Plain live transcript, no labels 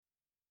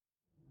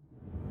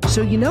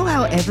So you know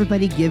how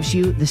everybody gives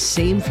you the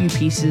same few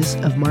pieces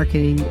of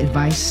marketing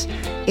advice?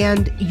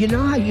 And you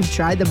know how you've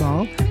tried them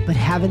all but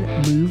haven't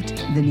moved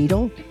the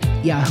needle?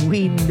 Yeah,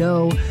 we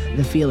know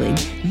the feeling.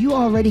 You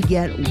already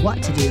get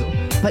what to do,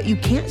 but you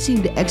can't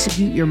seem to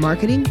execute your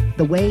marketing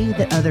the way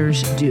that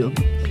others do.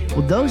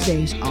 Well, those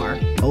days are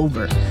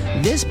over.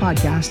 This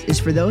podcast is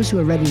for those who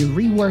are ready to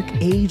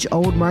rework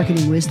age-old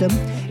marketing wisdom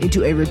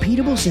into a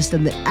repeatable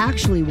system that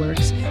actually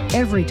works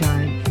every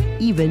time,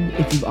 even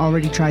if you've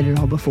already tried it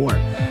all before.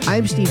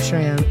 I'm Steve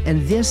Schramm,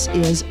 and this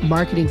is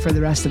Marketing for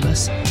the Rest of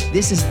Us.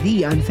 This is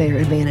the unfair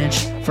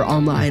advantage for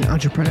online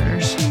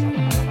entrepreneurs.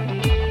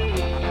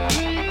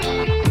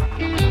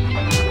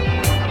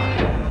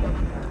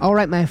 All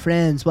right, my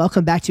friends,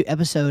 welcome back to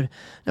episode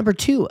number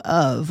 2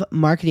 of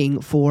Marketing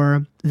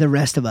for the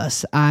Rest of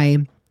Us.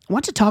 I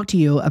want to talk to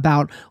you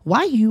about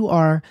why you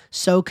are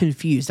so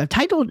confused. I've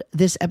titled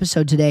this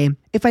episode today,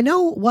 If I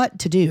Know What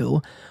to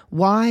Do,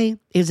 Why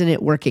Isn't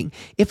It Working?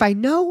 If I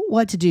know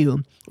what to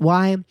do,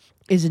 why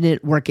isn't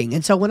it working?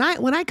 And so when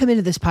I come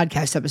into this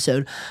podcast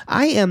episode,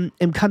 I am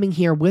coming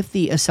here with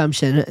the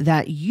assumption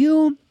that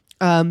you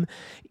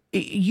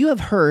have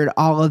heard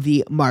all of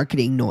the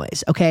marketing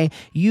noise, okay?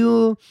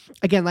 You,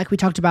 again, like we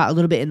talked about a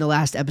little bit in the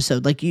last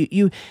episode, like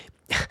you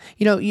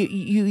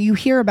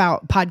hear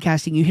about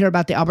podcasting, you hear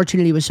about the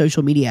opportunity with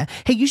social media.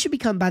 Hey, you should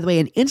become, by the way,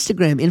 an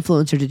Instagram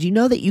influencer. Did you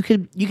know that you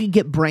could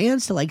get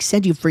brands to like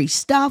send you free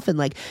stuff and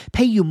like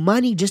pay you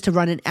money just to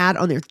run an ad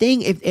on their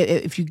thing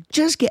if you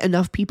just get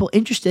enough people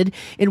interested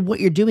in what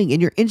you're doing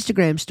in your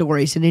Instagram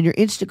stories and in your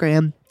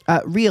Instagram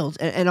reels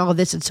and all of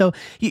this. And so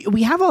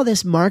we have all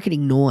this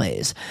marketing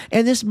noise,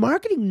 and this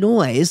marketing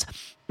noise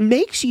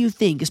makes you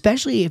think,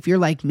 especially if you're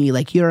like me,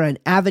 like you're an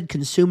avid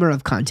consumer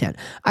of content.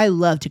 I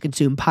love to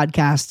consume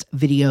podcasts,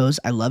 videos.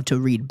 I love to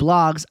read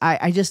blogs.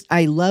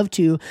 I love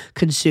to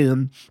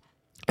consume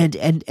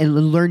and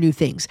learn new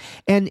things.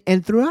 And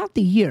throughout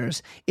the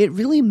years, it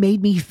really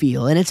made me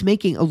feel, and it's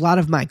making a lot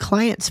of my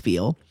clients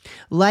feel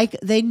like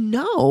they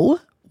know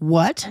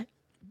what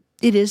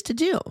it is to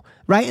do,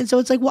 right? And so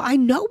it's like, well, I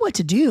know what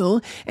to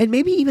do, and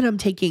maybe even I'm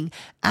taking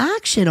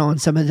action on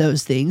some of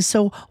those things.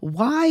 So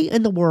why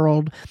in the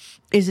world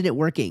isn't it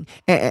working?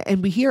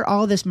 And we hear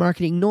all this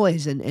marketing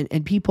noise,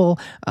 and people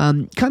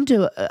come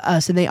to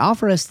us and they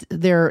offer us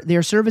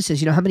their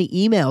services. You know, how many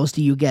emails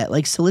do you get,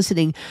 like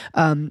soliciting,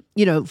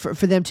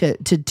 for them to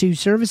do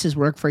services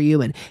work for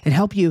you and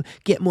help you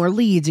get more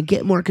leads and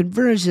get more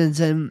conversions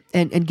and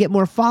get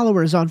more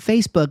followers on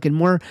Facebook and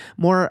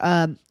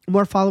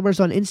more followers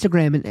on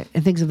Instagram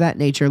and things of that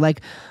nature.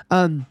 Like,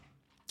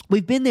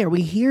 we've been there.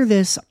 We hear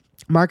this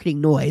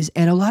marketing noise,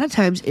 and a lot of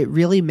times it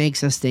really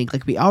makes us think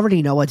like we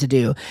already know what to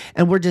do,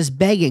 and we're just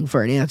begging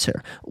for an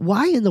answer.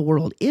 Why in the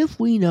world, if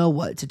we know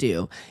what to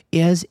do,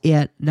 is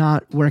it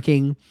not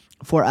working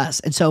for us?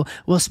 And so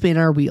we'll spin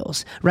our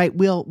wheels, right?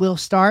 We'll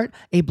start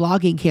a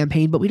blogging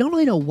campaign, but we don't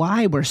really know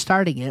why we're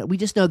starting it. We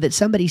just know that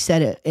somebody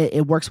said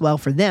it works well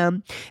for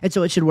them, and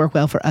so it should work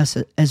well for us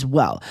as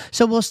well.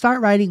 So we'll start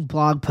writing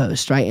blog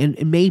posts, right?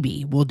 And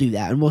maybe we'll do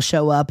that, and we'll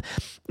show up,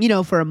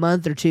 for a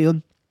month or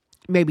 2,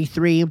 maybe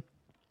 3.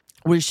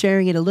 We're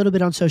sharing it a little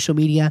bit on social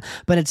media,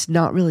 but it's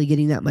not really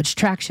getting that much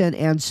traction,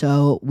 and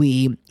so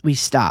we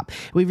stop.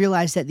 We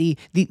realize that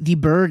the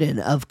burden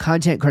of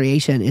content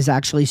creation is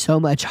actually so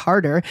much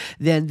harder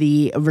than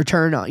the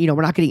return on,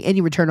 we're not getting any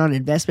return on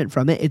investment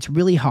from it. It's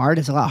really hard.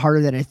 It's a lot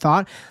harder than I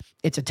thought.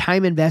 It's a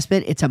time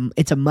investment.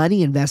 It's a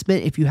money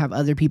investment if you have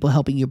other people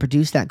helping you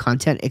produce that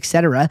content,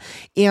 etc.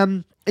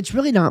 And it's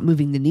really not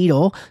moving the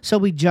needle, so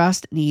we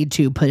just need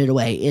to put it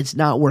away. It's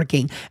not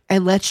working,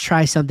 and let's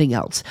try something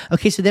else.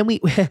 Okay, so then we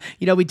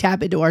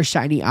tap into our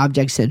shiny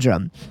object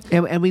syndrome,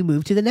 and we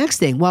move to the next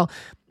thing. Well,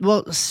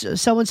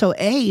 so-and-so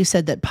A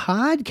said that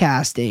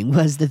podcasting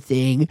was the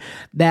thing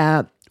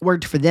that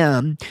worked for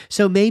them,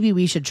 so maybe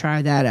we should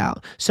try that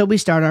out. So we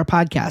start our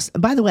podcast.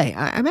 And by the way,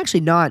 I'm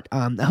actually not,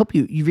 I hope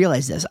you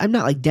realize this, I'm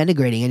not like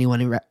denigrating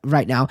anyone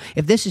right now.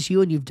 If this is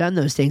you and you've done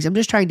those things, I'm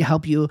just trying to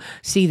help you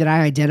see that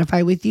I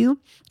identify with you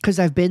because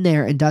I've been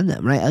there and done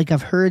them, right? Like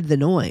I've heard the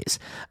noise.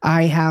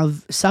 I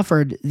have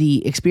suffered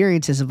the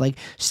experiences of like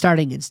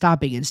starting and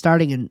stopping and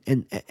starting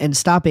and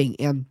stopping,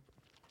 and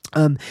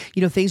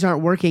things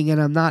aren't working,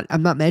 and I'm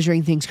not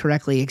measuring things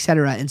correctly,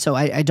 etc. And so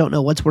I don't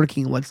know what's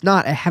working and what's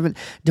not. I haven't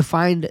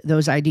defined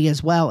those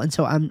ideas well, and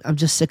so I'm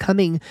just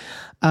succumbing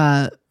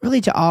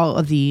really to all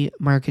of the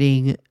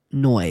marketing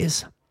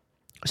noise.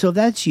 So if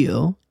that's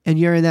you and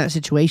you're in that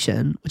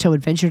situation, which I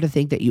would venture to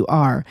think that you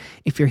are,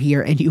 if you're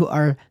here and you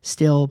are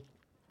still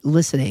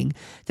listening,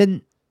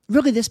 then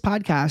really this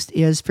podcast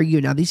is for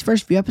you. Now, these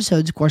first few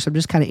episodes, of course, I'm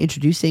just kind of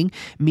introducing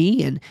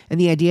me and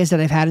the ideas that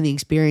I've had and the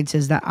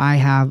experiences that I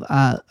have,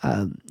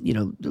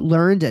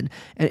 learned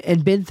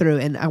and been through.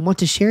 And I want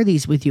to share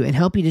these with you and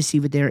help you to see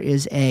that there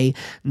is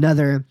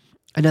another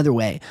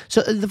way.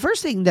 So the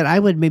first thing that I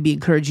would maybe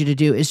encourage you to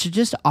do is to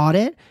just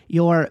audit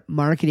your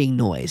marketing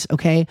noise,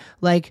 okay?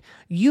 Like,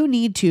 you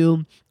need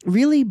to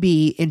really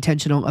be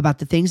intentional about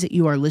the things that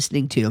you are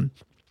listening to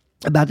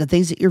about the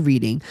things that you're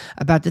reading,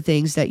 about the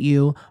things that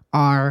you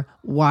are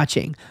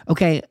watching.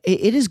 Okay,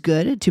 it is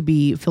good to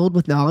be filled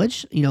with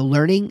knowledge.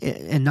 Learning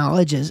and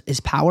knowledge is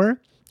power.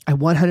 I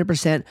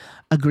 100%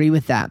 agree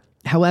with that.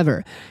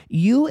 However,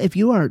 if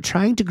you are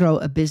trying to grow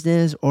a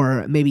business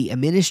or maybe a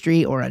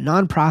ministry or a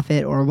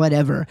nonprofit or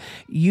whatever,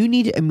 you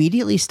need to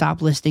immediately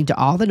stop listening to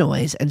all the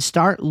noise and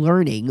start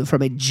learning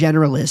from a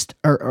generalist,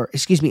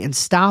 and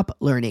stop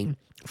learning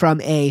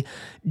from a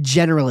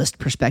generalist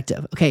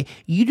perspective. Okay,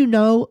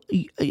 no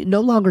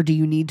longer do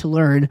you need to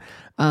learn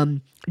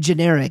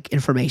generic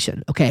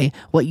information. Okay,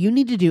 what you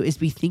need to do is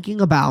be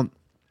thinking about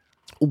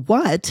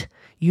what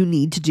you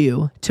need to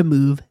do to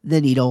move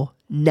the needle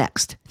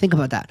next. Think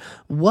about that.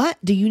 What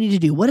do you need to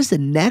do? What is the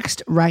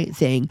next right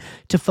thing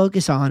to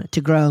focus on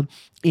to grow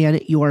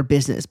in your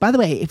business? By the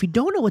way, if you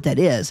don't know what that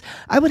is,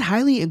 I would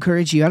highly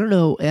encourage you. I don't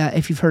know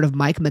if you've heard of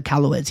Mike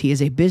Michalowicz. He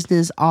is a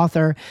business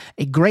author,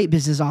 a great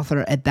business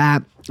author at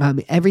that.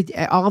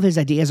 All of his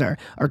ideas are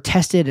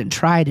tested and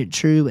tried and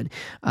true, and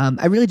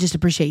I really just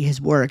appreciate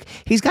his work.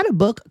 He's got a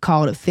book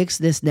called Fix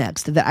This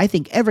Next that I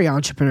think every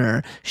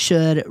entrepreneur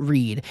should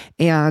read,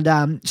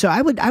 and so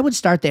I would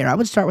start there. I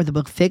would start with the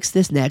book Fix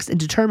This Next and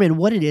determine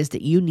what it is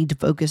that you need to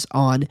focus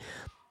on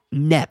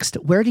next.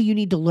 Where do you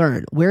need to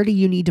learn? Where do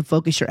you need to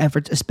focus your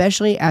efforts,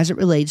 especially as it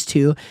relates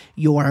to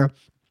your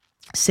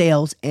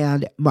sales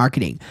and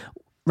marketing?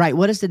 Right.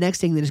 What is the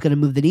next thing that is going to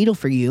move the needle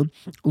for you?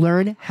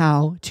 Learn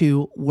how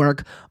to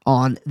work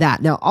on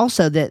that. Now,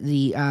 also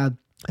the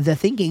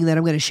thinking that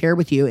I'm going to share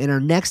with you in our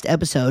next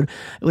episode,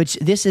 which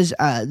this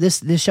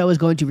show is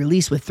going to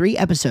release with 3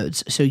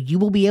 episodes. So you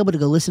will be able to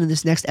go listen to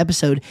this next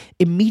episode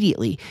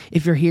immediately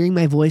if you're hearing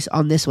my voice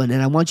on this one.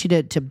 And I want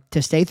you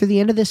to stay through the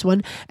end of this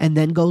one and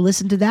then go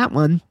listen to that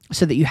one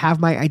so that you have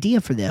my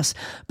idea for this.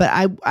 But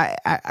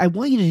I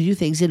want you to do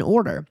things in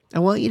order. I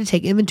want you to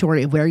take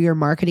inventory of where your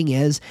marketing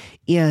is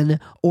in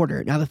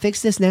order. Now, the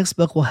Fix This Next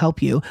book will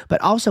help you,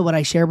 but also what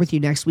I share with you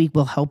next week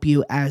will help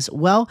you as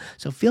well.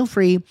 So feel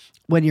free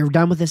when you're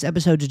done with this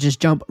episode to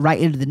just jump right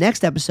into the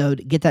next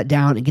episode, get that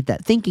down and get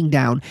that thinking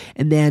down,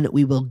 and then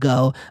we will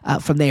go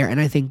from there. And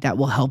I think that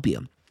will help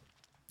you.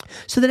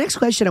 So the next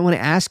question I want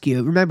to ask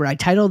you, remember, I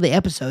titled the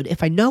episode,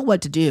 If I Know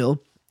What to Do,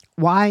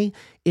 Why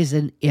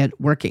Isn't It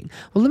Working?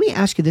 Well, let me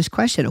ask you this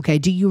question, okay?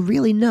 Do you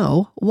really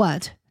know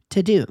what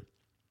to do?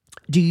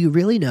 Do you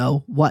really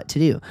know what to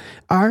do?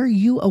 Are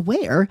you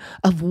aware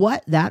of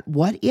what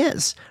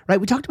is? Right?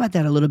 We talked about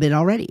that a little bit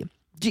already.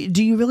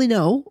 Do you really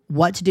know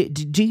what to do?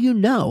 Do you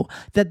know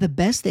that the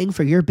best thing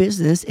for your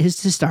business is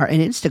to start an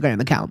Instagram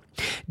account?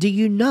 Do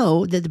you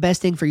know that the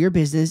best thing for your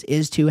business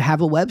is to have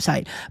a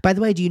website? By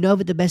the way, do you know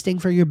that the best thing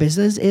for your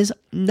business is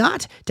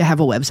not to have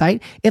a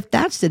website if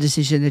that's the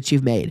decision that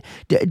you've made?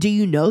 Do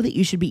you know that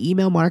you should be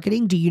email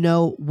marketing? Do you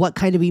know what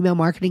kind of email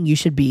marketing you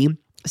should be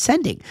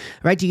sending,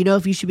 right? Do you know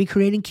if you should be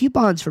creating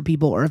coupons for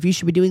people or if you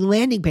should be doing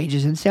landing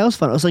pages and sales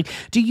funnels? Like,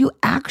 do you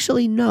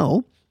actually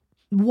know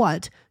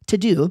what to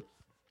do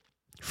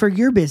for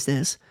your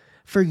business,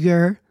 for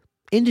your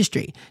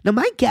industry? Now,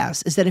 my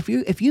guess is that if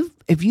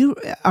you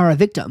are a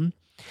victim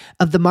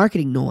of the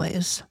marketing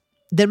noise,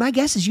 then my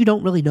guess is you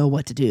don't really know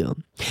what to do.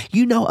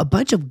 You know a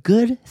bunch of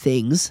good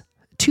things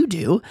to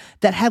do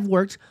that have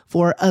worked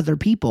for other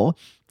people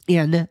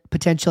in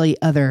potentially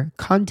other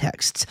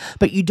contexts,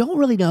 but you don't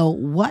really know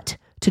what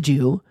to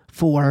do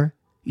for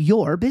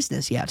your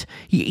business yet.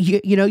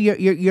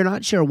 You're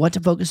not sure what to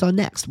focus on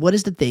next. What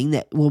is the thing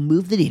that will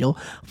move the needle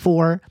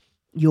for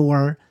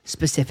your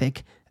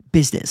specific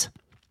business?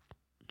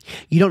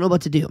 You don't know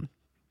what to do.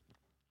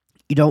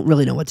 You don't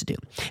really know what to do.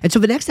 And so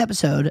the next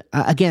episode,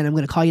 again, I'm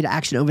going to call you to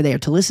action over there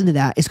to listen to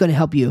that. It's going to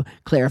help you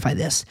clarify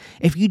this.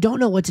 If you don't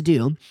know what to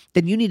do,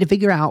 then you need to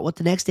figure out what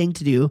the next thing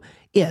to do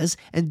is,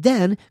 and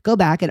then go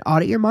back and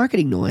audit your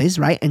marketing noise,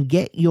 right? And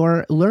get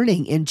your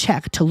learning in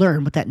check to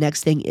learn what that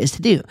next thing is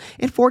to do.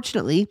 And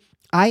fortunately,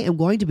 I am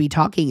going to be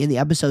talking in the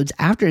episodes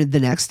after the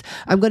next.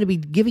 I'm going to be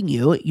giving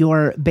you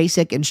your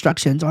basic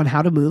instructions on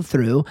how to move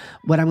through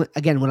what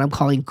I'm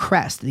calling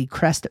CREST, the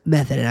CREST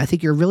method. And I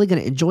think you're really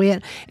going to enjoy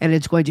it, and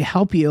it's going to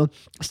help you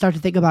start to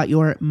think about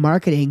your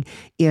marketing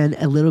in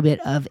a little bit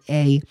of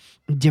a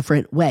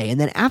different way. And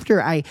then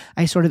after I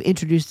sort of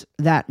introduce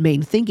that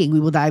main thinking, we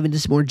will dive into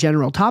some more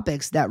general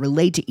topics that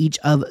relate to each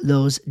of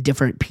those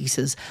different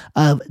pieces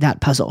of that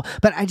puzzle.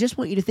 But I just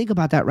want you to think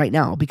about that right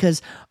now,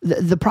 because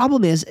the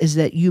problem is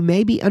that you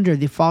may be under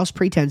the false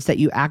pretense that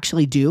you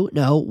actually do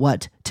know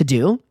what to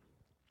do.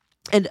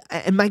 And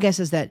my guess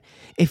is that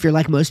if you're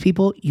like most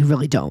people, you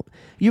really don't.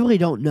 You really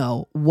don't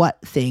know what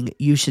thing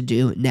you should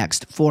do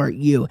next for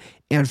you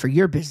and for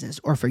your business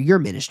or for your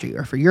ministry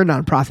or for your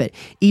nonprofit,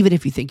 even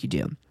if you think you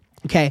do.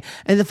 Okay.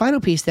 And the final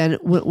piece then,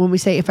 when we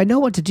say, if I know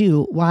what to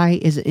do, why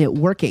isn't it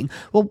working?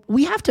 Well,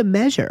 we have to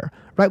measure,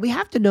 right? We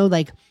have to know,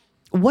 like,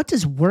 what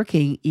does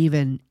working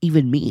even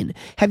mean?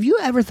 Have you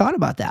ever thought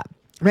about that?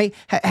 Right?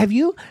 Have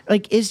you,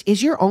 like,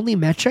 is your only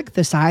metric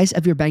the size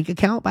of your bank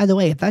account? By the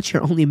way, if that's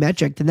your only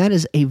metric, then that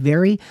is a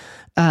very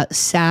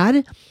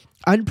sad,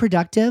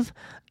 unproductive,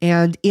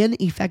 and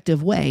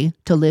ineffective way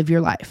to live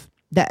your life.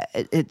 that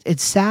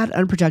it's sad,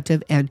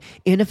 unproductive, and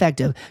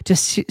ineffective to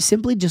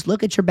simply just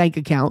look at your bank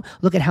account,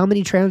 look at how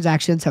many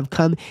transactions have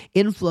come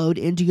inflowed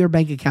into your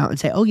bank account and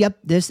say, oh, yep,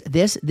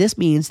 this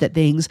means that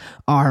things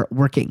are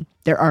working.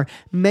 There are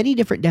many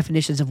different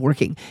definitions of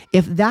working.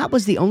 If that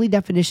was the only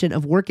definition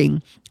of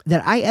working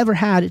that I ever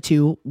had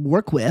to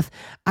work with,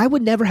 I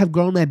would never have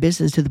grown my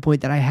business to the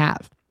point that I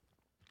have.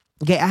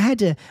 Okay, I had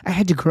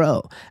to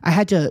grow. I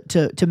had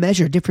to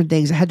measure different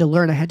things. I had to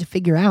learn. I had to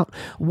figure out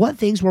what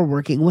things were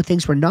working, what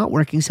things were not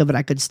working, so that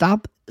I could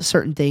stop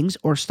certain things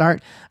or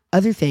start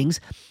other things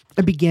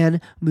and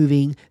began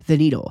moving the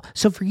needle.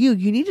 So for you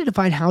need to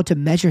define how to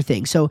measure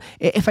things. So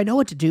if I know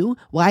what to do,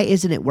 why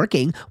isn't it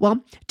working?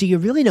 Well, do you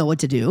really know what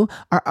to do?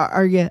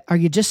 Are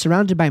you just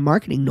surrounded by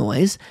marketing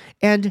noise?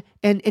 And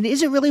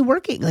is it really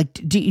working? Like,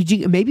 do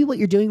you, maybe what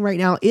you're doing right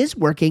now is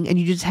working, and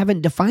you just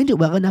haven't defined it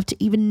well enough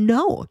to even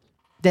know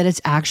that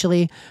it's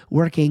actually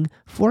working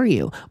for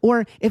you.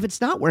 Or if it's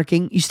not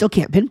working, you still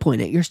can't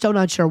pinpoint it. You're still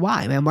not sure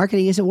why. My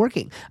marketing isn't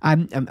working.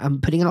 I'm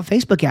putting out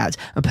Facebook ads.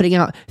 I'm putting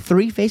out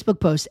 3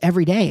 Facebook posts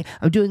every day.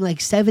 I'm doing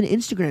like 7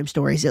 Instagram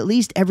stories at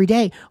least every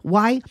day.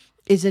 Why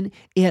isn't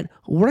it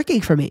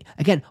working for me?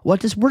 Again, what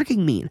does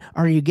working mean?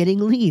 Are you getting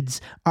leads?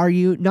 Are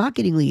you not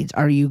getting leads?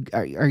 Are you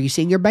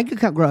seeing your bank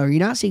account grow? Are you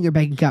not seeing your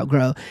bank account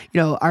grow?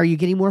 Are you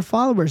getting more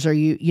followers?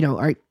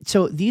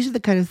 So these are the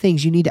kind of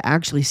things you need to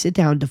actually sit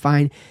down,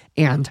 define,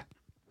 and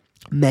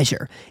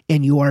measure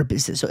in your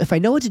business. So if I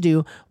know what to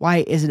do,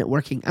 why isn't it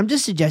working? I'm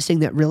just suggesting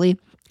that really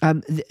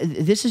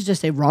this is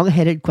just a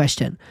wrong-headed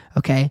question,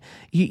 okay?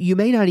 You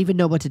may not even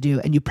know what to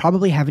do, and you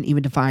probably haven't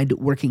even defined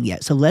working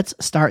yet. So let's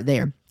start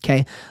there,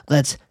 okay?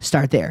 Let's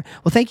start there.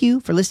 Well, thank you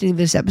for listening to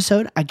this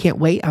episode. I can't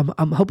wait.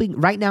 I'm hoping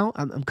right now,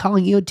 I'm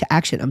calling you to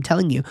action. I'm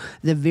telling you,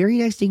 the very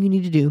next thing you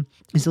need to do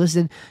is to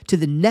listen to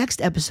the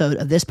next episode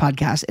of this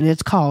podcast, and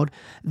it's called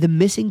The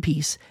Missing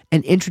Piece,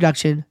 an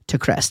Introduction to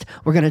Crest.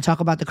 We're going to talk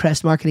about the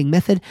Crest marketing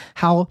method,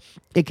 how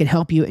it can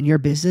help you in your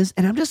business,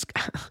 and I'm just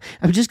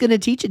going to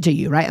teach it to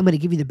you, right? I'm going to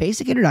give you the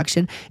basic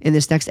introduction in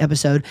this next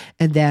episode,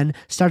 and then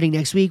starting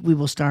next week, we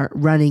will start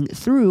running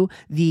through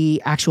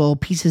the actual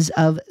pieces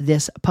of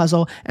this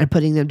puzzle and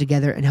putting them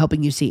together and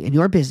helping you see in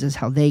your business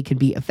how they can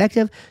be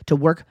effective to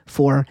work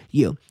for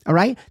you. All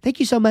right? Thank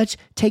you so much.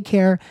 Take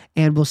care,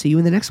 and we'll see you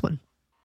in the next one.